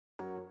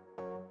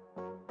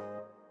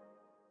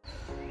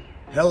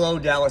Hello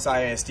Dallas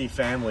ISD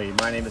family,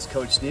 my name is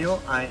Coach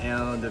Neale. I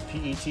am the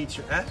PE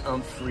teacher at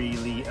Umphrey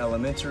Lee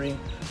Elementary.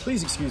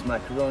 Please excuse my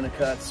corona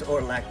cuts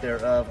or lack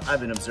thereof.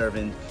 I've been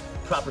observing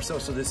proper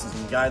social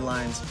distancing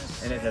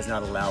guidelines and it has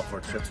not allowed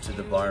for trips to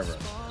the barber.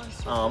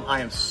 I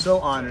am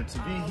so honored to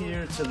be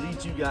here to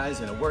lead you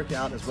guys in a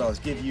workout as well as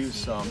give you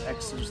some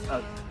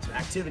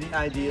activity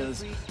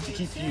ideas to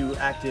keep you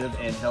active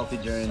and healthy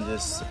during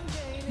this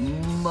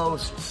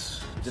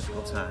most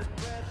difficult time.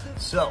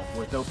 So,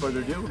 with no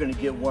further ado, we're going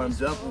to get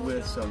warmed up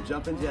with some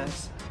jumping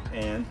jacks,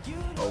 and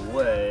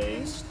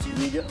away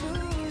we go.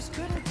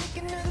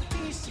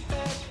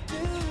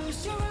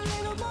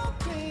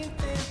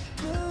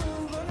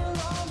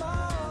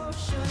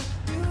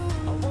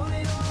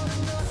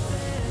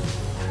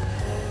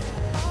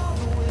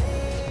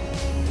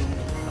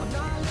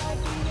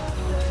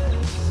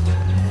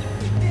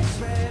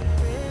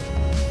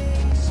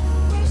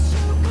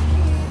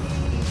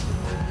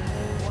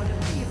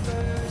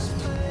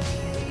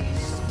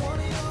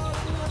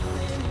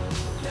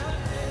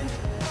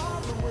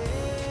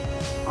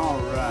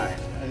 Alright,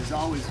 it's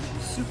always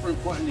super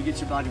important to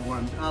get your body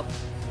warmed up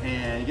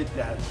and get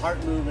that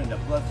heart moving, the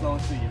blood flowing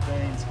through your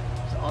veins,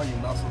 to all your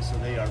muscles so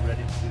they are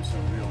ready to do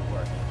some real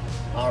work.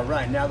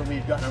 Alright, now that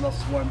we've gotten our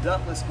muscles warmed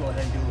up, let's go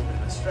ahead and get a little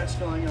bit of a stretch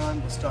going on.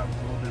 We'll start with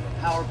a little bit of a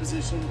power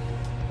position,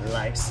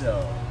 like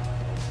so.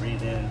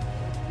 Breathe in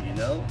through your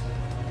nose,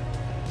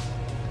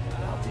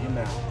 out through your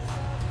mouth.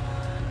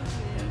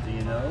 In through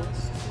your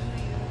nose,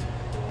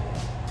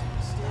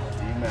 out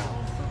through your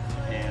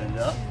mouth. And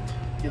up.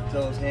 Get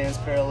those hands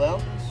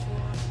parallel.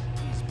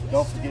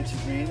 Don't forget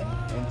your breathing.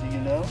 In through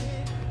your nose,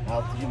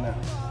 out through your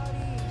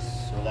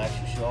mouth. Relax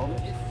your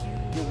shoulders.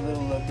 Give a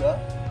little look up.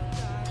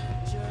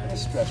 And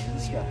stretch for the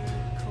sky.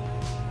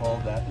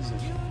 Hold that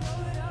position.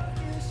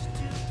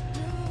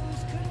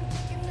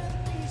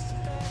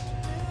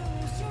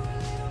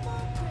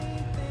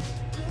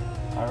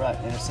 All right,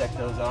 intersect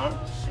those arms.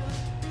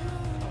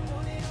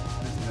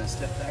 We're going to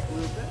step back a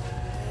little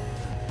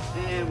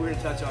bit. And we're going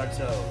to touch our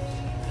toes.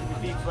 Keep your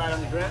feet flat on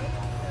the ground.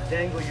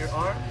 Dangle your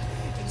arms.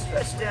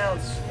 Stretch down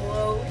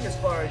slowly as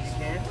far as you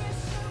can.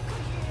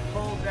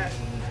 Hold that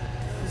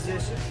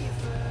position.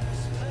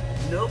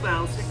 No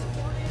bouncing.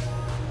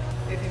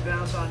 If you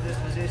bounce on this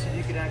position,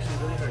 you can actually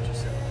really hurt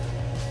yourself.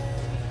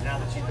 Now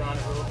that you've gone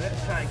a little bit,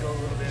 try and go a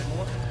little bit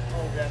more.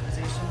 Hold that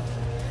position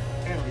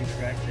and leave it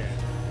right there.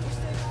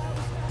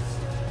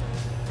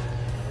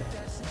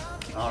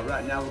 All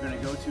right, now we're going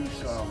to go to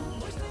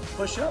some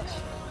push-ups.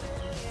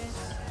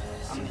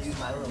 I'm going to use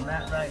my little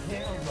mat right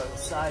here. We've got a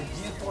side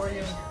view for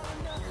you.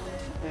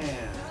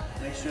 And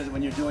make sure that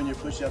when you're doing your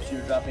push-ups,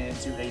 you're dropping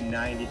into a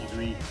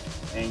 90-degree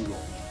angle.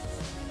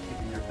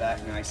 Keeping your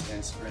back nice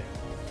and straight.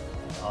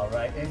 All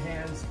right, and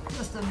hands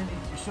just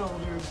underneath your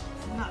shoulders,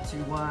 not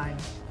too wide.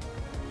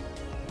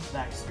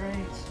 Back straight.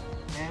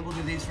 And we'll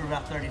do these for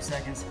about 30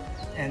 seconds,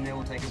 and then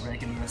we'll take a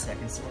break and do a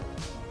second set.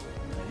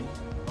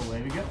 Ready?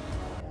 Away we go.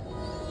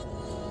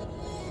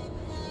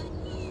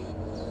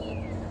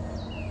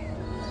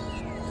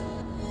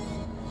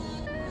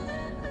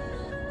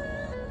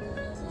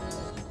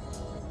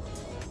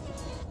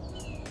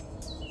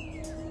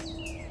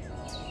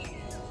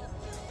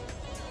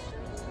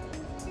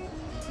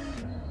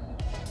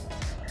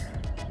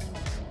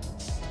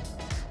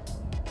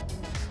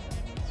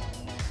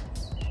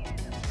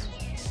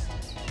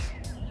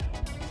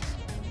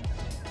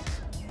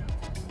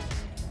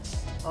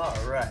 All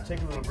right,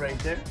 take a little break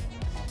there.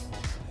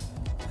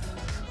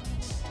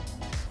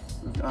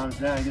 Move your arms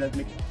down,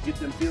 get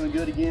them feeling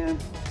good again.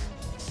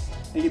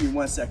 And give me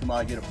 1 second while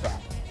I get a prop.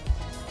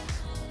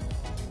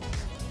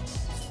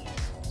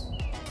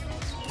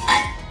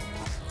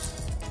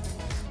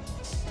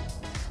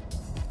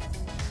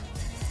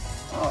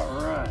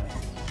 All right.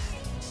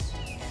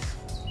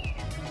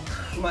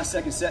 For my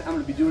second set, I'm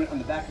gonna be doing it on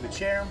the back of a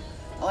chair.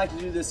 I like to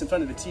do this in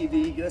front of a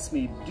TV. It lets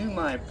me do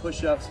my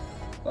push-ups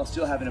while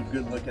still having a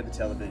good look at the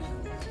television.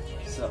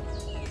 So,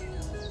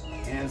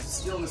 hands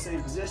still in the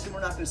same position. We're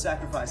not going to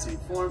sacrifice any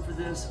form for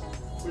this.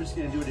 We're just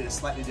going to do it at a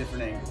slightly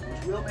different angle,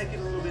 which will make it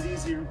a little bit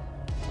easier,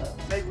 but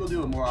maybe we'll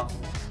do it more often.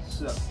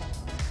 So,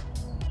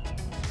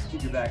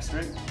 keep your back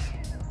straight,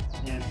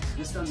 and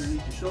just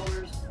underneath your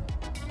shoulders,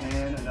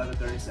 and another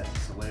 30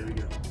 seconds. Away we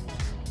go.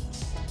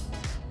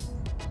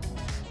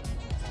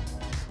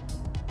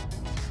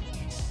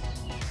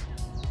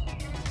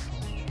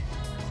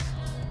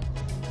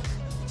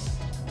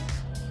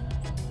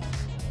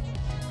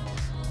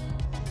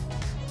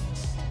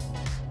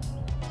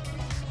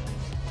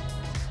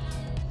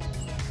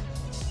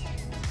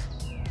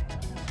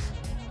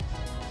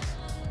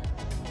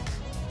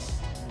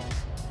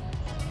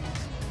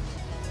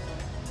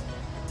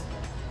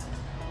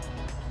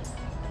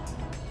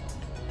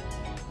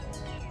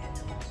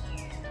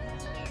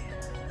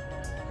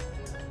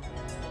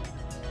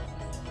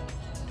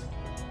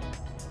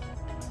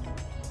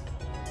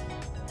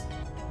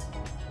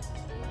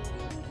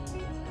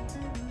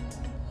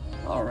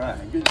 All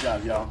right, good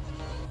job, y'all.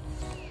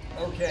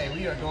 Okay,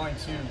 we are going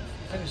to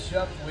finish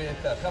up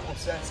with a couple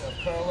sets of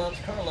curl-ups.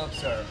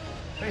 Curl-ups are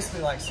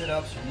basically like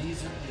sit-ups. You're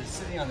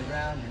sitting on the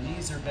ground, your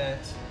knees are bent.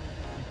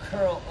 You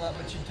curl up,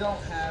 but you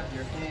don't have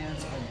your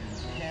hands on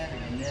your head or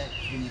your neck.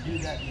 When you do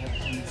that, you have a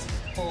tendency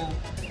to pull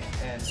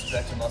and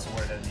stretch a muscle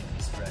where it doesn't need to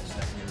be stretched.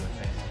 That can be really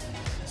painful.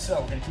 So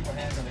we're going to keep our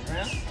hands on the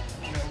ground.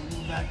 We're going to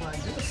move back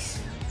like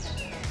this.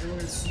 And we're going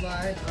to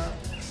slide up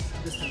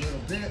just a little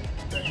bit.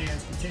 With our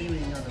hands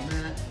continuing on the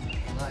mat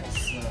like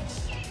so.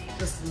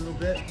 Just a little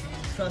bit.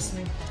 Trust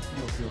me,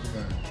 you'll feel the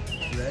burn.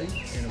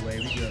 Ready? And away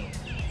we go.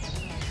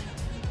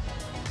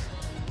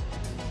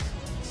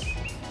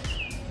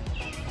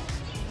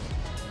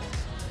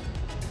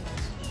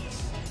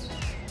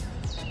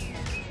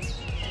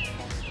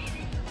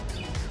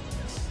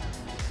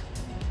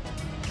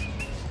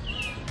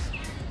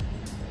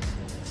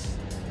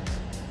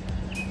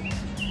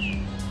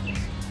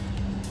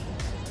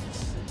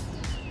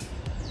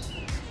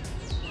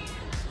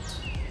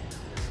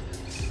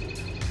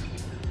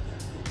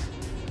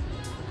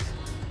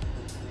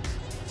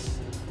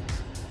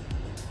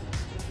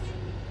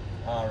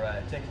 All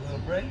right, take a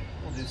little break.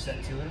 We'll do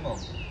set 2 in a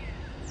moment.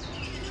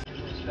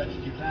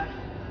 Stretching your back.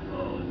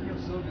 Oh, it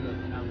feels so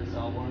good now that it's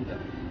all warmed up.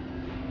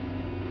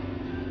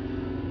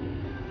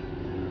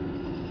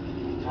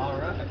 All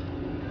right,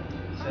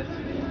 set 2.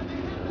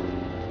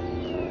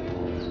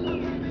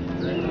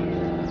 Ready?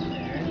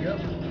 And go.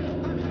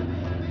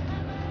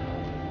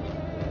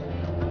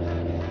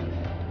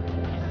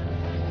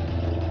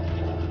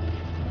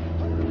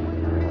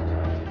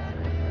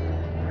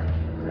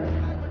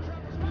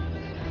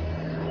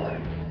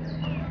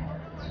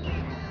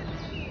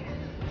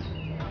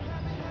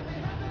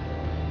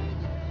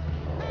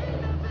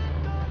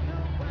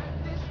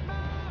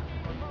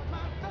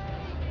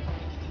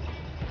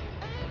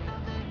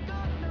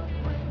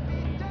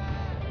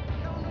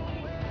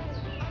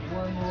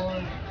 One more.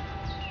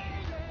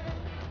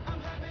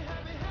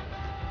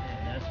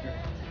 And that's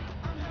great.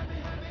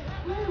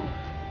 Woo.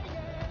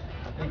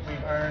 I think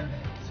we've earned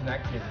some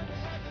activities.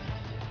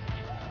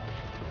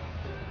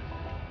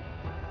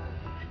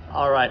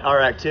 All right,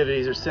 our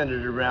activities are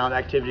centered around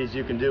activities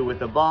you can do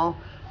with a ball.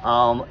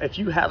 If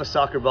you have a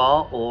soccer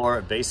ball or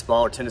a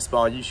baseball or tennis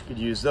ball, you could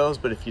use those.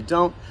 But if you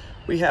don't,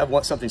 we have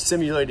something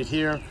simulated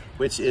here,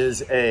 which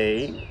is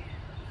a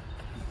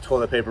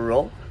toilet paper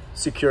roll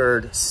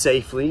secured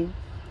safely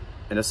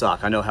in a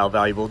sock. I know how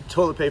valuable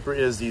toilet paper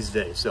is these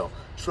days, so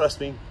trust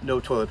me,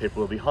 no toilet paper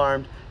will be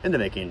harmed in the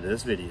making of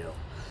this video.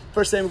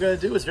 First thing we're going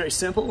to do is very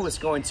simple. It's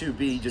going to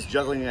be just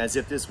juggling as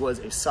if this was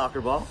a soccer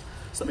ball.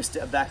 So let me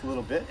step back a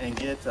little bit and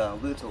get a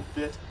little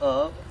bit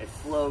of a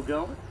flow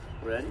going.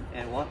 Ready?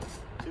 And 1,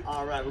 2.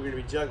 All right, we're going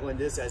to be juggling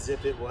this as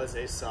if it was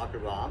a soccer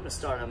ball. I'm going to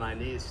start on my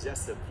knees because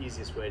that's the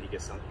easiest way to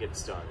get it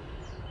started.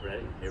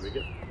 Ready? Here we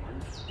go. 1,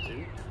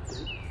 2,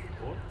 3,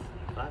 4,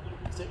 5,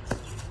 6,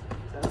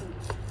 7,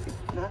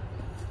 8, 9.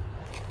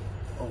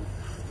 Oh,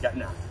 got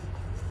 9.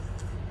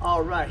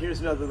 All right,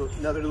 here's another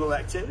little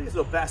activity. It's a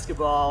little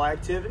basketball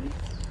activity.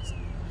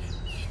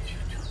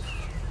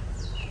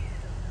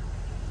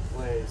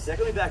 Wait a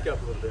second, let me back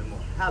up a little bit more.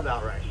 How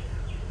about right here?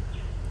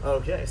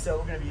 Okay, so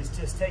we're going to be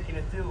just taking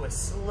it through a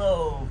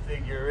slow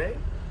figure 8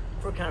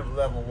 for kind of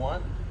level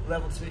 1.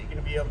 Level 2, you're going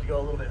to be able to go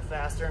a little bit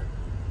faster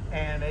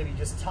and maybe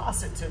just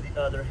toss it to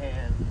the other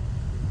hand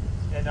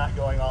and not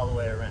going all the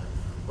way around.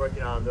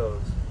 Working on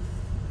those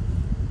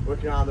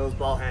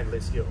ball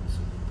handling skills.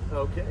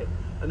 Okay,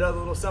 another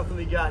little something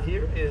we got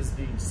here is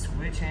the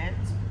switch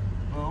hands.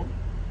 Boom,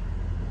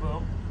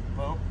 boom,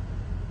 boom.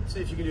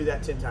 See if you can do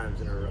that 10 times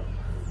in a row.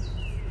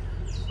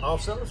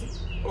 Also,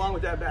 along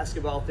with that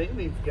basketball thing,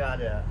 we've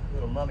got a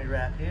little mummy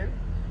wrap here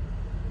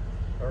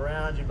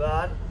around your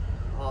body,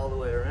 all the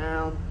way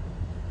around.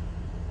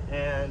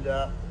 And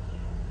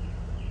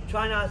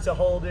try not to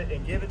hold it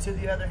and give it to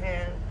the other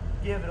hand.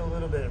 Give it a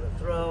little bit of a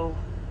throw,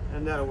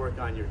 and that'll work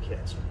on your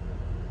catch.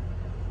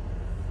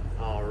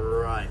 All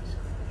right.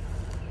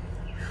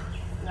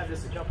 Now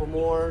just a couple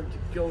more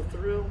to go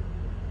through.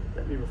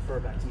 Let me refer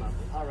back to my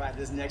book. All right,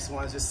 this next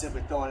one is just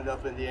simply throwing it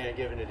up in the air and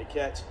giving it a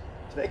catch.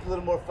 To make it a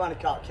little more fun, to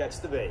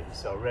catch the baby.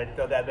 So ready to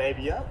throw that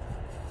baby up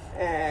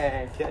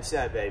and catch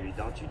that baby.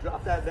 Don't you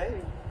drop that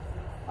baby.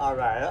 All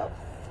right, up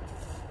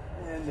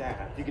and down.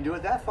 If you can do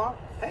it that far,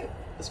 hey,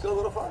 let's go a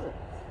little farther.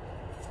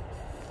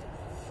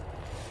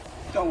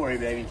 Don't worry,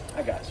 baby,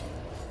 I got you.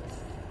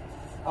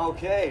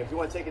 Okay, if you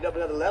want to take it up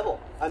another level,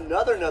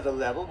 another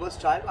level, let's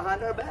try it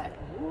behind our back.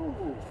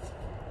 Ooh,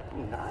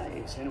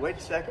 nice. And wait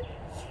a second.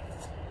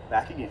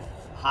 Back again.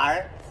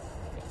 Higher.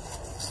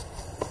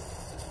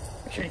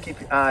 Make sure you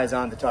keep your eyes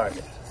on the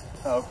target.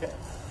 Okay.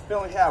 We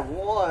only have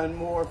one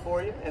more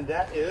for you, and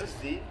that is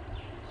the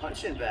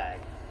punching bag.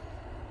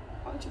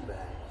 Punching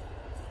bag.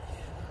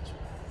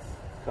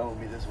 Come with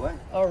me this way.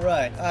 All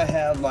right, I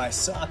have my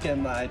sock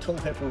and my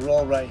toilet paper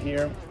roll right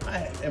here.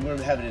 And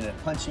we're having it in a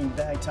punching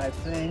bag type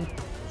thing.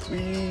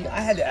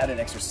 I had to add an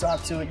extra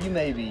sock to it. You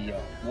may be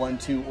 1,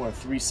 2, or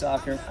 3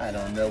 socker. I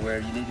don't know where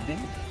you need to be.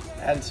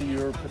 Add it to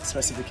your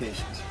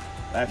specifications.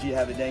 After you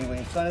have it dangling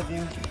in front of you,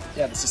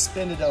 you have it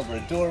suspended over a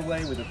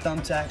doorway with a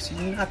thumbtack, so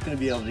you're not going to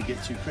be able to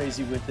get too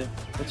crazy with it,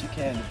 but you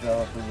can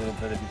develop a little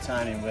bit of your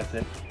timing with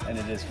it, and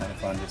it is kind of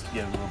fun just to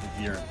get a little bit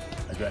of your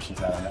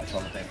aggressions out on that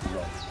toilet paper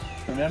roll.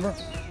 Remember,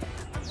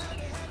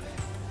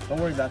 don't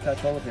worry about that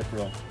toilet paper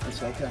roll.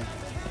 It's okay.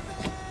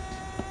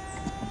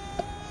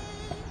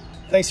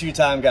 Thanks for your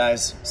time,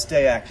 guys.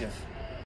 Stay active.